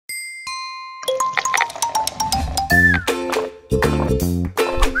Pink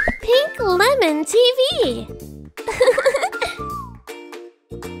Lemon TV.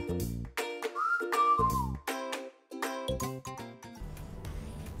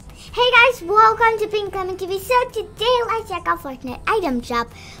 Hey guys, welcome to Pink Lemon TV. So today let's check out Fortnite item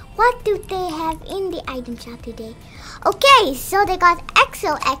shop. What do they have in the item shop today? Okay, so they got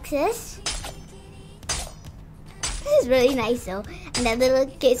XOXs. This is really nice though. And that little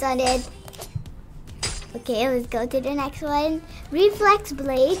case on it. Okay, let's go to the next one. Reflex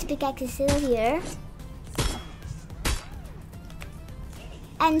Blade, pickaxe is still here.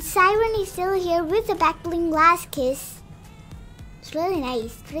 And Siren is still here with the back bling glass kiss. It's really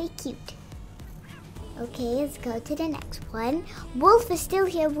nice, very cute. Okay, let's go to the next one. Wolf is still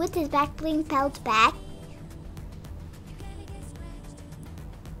here with his back bling pelt back.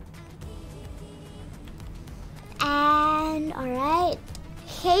 And alright,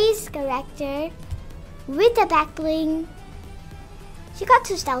 Haze character with the back bling. She got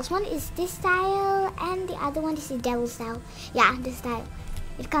two styles. One is this style and the other one is the devil style. Yeah, this style.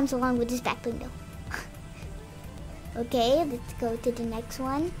 It comes along with this back bling though. Okay, let's go to the next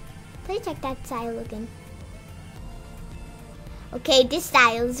one. Let's check that style again. Okay, this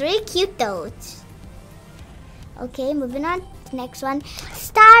style is really cute though. Okay, moving on to the next one.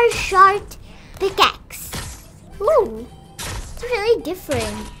 Starshot pickaxe. Ooh, it's really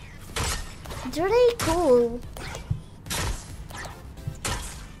different. It's really cool.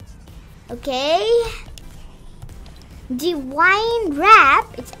 Okay. Divine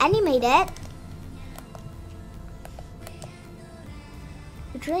wrap. It's animated.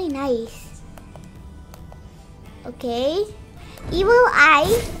 It's really nice. Okay. Evil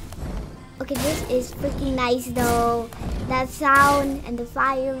eye. Okay, this is freaking nice though. That sound and the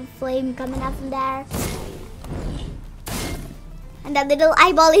fire flame coming out from there. And that little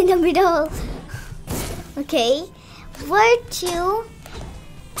eyeball in the middle. Okay. Virtue.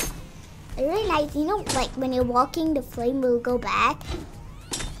 Really nice. You know, like when you're walking, the flame will go back.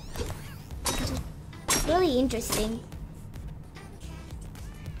 It's really interesting.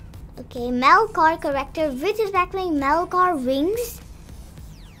 Okay, Malcore character with his backbling Malcore wings.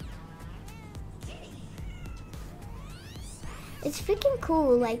 It's freaking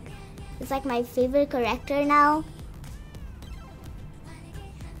cool. Like, it's like my favorite character now.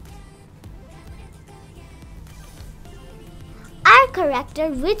 ARK character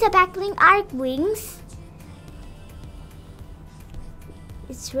with the backbling ARK wings.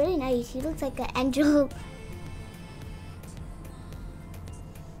 It's really nice. He looks like an angel.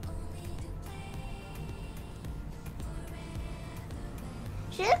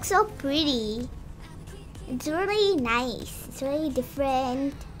 She looks so pretty. It's really nice. It's really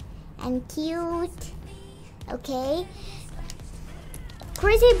different and cute. Okay.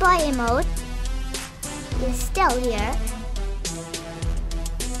 Crazyboy emote is still here.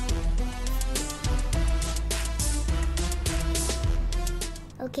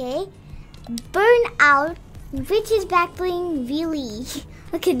 Okay. Burnout, which is back bling really.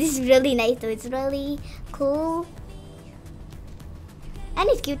 Okay, this is really nice though. It's really cool. And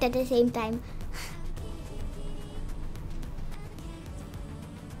it's cute at the same time.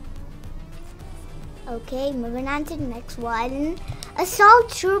 Okay, moving on to the next one. Assault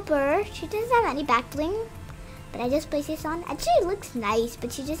Trooper. She doesn't have any back bling, but I just placed this on. Actually, it looks nice,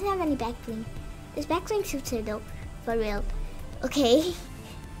 but she doesn't have any back bling. This back bling suits her though, for real. Okay.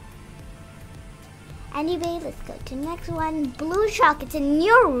 Anyway, let's go to the next one. Blue Shark. It's a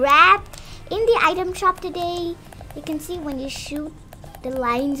new wrap in the item shop today. You can see when you shoot the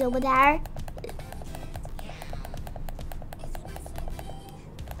lines over there.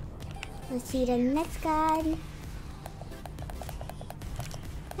 Let's see the next gun.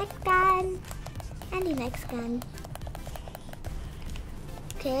 Next gun. And the next gun.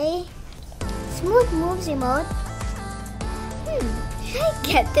 Okay. Smooth moves emote. Should I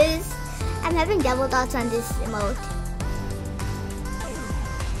get this? I'm having double thoughts on this emote.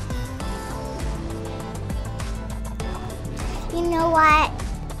 You know what?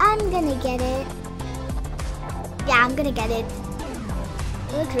 I'm gonna get it. Yeah, I'm gonna get it.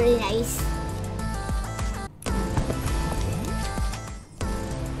 It looks really nice.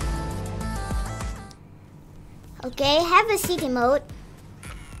 Okay, have a seat emote.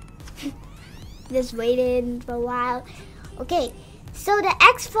 Just waited for a while. Okay, so the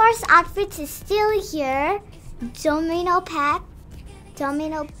X-Force outfits is still here. Domino pack,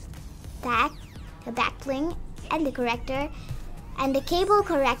 the back bling, and the corrector. And the cable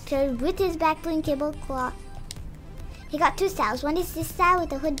corrector with his back bling cable claw. He got two styles. One is this style with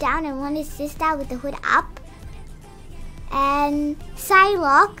the hood down and one is this style with the hood up. And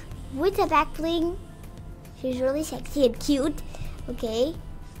Psylocke with the back bling. She's really sexy and cute. Okay.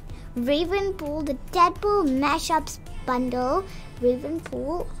 Ravenpool, the Deadpool mashups bundle.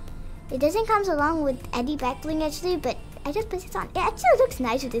 Ravenpool. It doesn't come along with any backbling actually, but I just put it on. It actually looks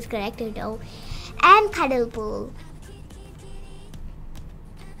nice with this character though. And Cuddlepool.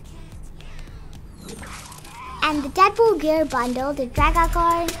 And the Deadpool gear bundle, the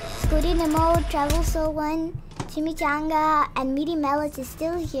Dragacorn, Scootin emote, Travel Soul 1, Chimichanga, and Meaty mallets is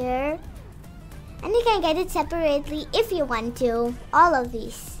still here. And you can get it separately if you want to. All of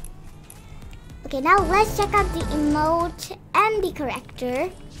these. Okay, now let's check out the emote and the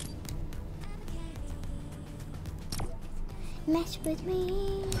character. Mess with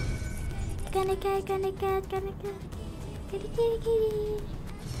me. Gonna cat, gonna cat, gonna cat. Kitty, kitty, kitty.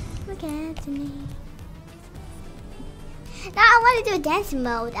 Look at me. Now I want to do a dance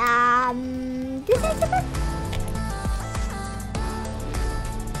mode. This is it.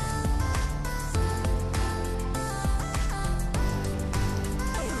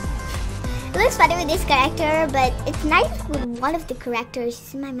 It looks funny with this character, but it's nice with one of the characters.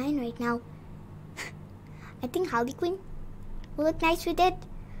 It's in my mind right now. I think Harley Quinn will look nice with it,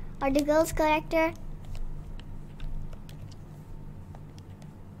 or the girl's character.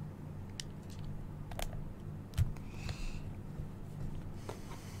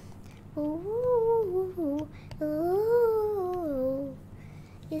 Ooh, ooh.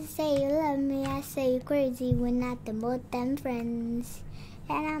 You say you love me, I say you're crazy. We're not the more than friends.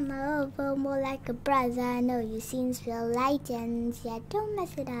 And I'm over more like a brother. I know you seem real legends. Yeah, don't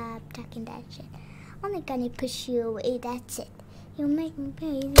mess it up talking that shit. Only gonna push you away, that's it. You make me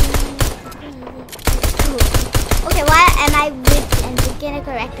crazy. Okay, why am I with and beginner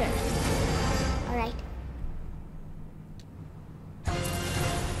character? Alright.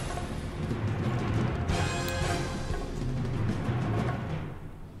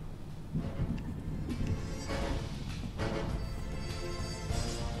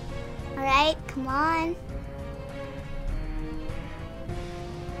 Alright, come on.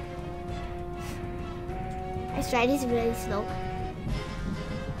 This ride is really slow.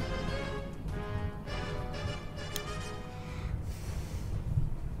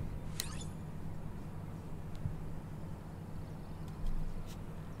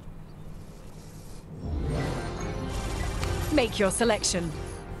 Make your selection.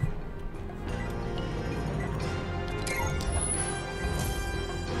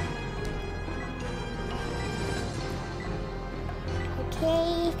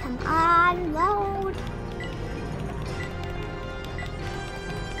 Okay, come on, load.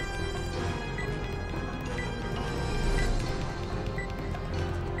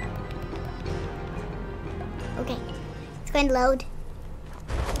 Okay, it's going to load.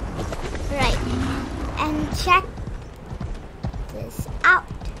 Right, and check this out.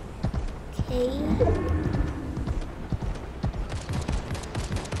 Okay.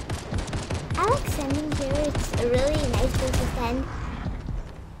 I like sending here. It's a really nice place to send.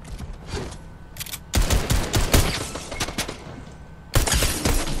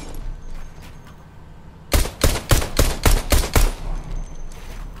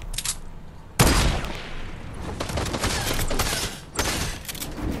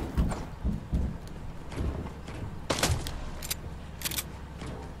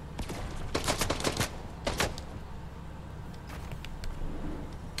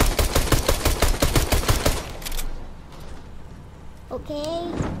 Okay.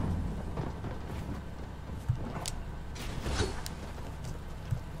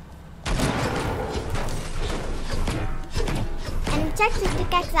 And check the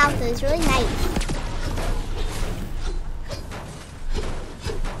pickaxe out, so it's really nice.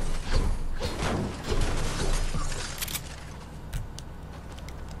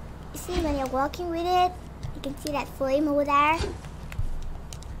 You see, when you're walking with it, you can see that flame over there.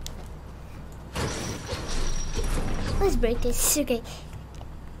 Let's break this. Okay.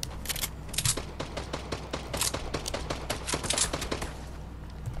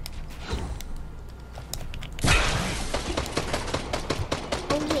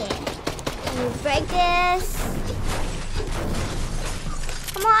 Oh yeah. We'll break this.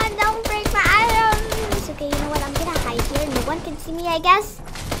 Come on, don't break my items. Okay, you know what? I'm gonna hide here. No one can see me, I guess.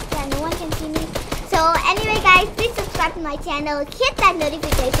 Yeah, no one can see me. So anyway guys, please subscribe to my channel, hit that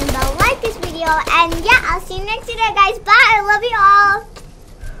notification bell, like this video, and yeah, I'll see you next video guys. Bye, I love you all.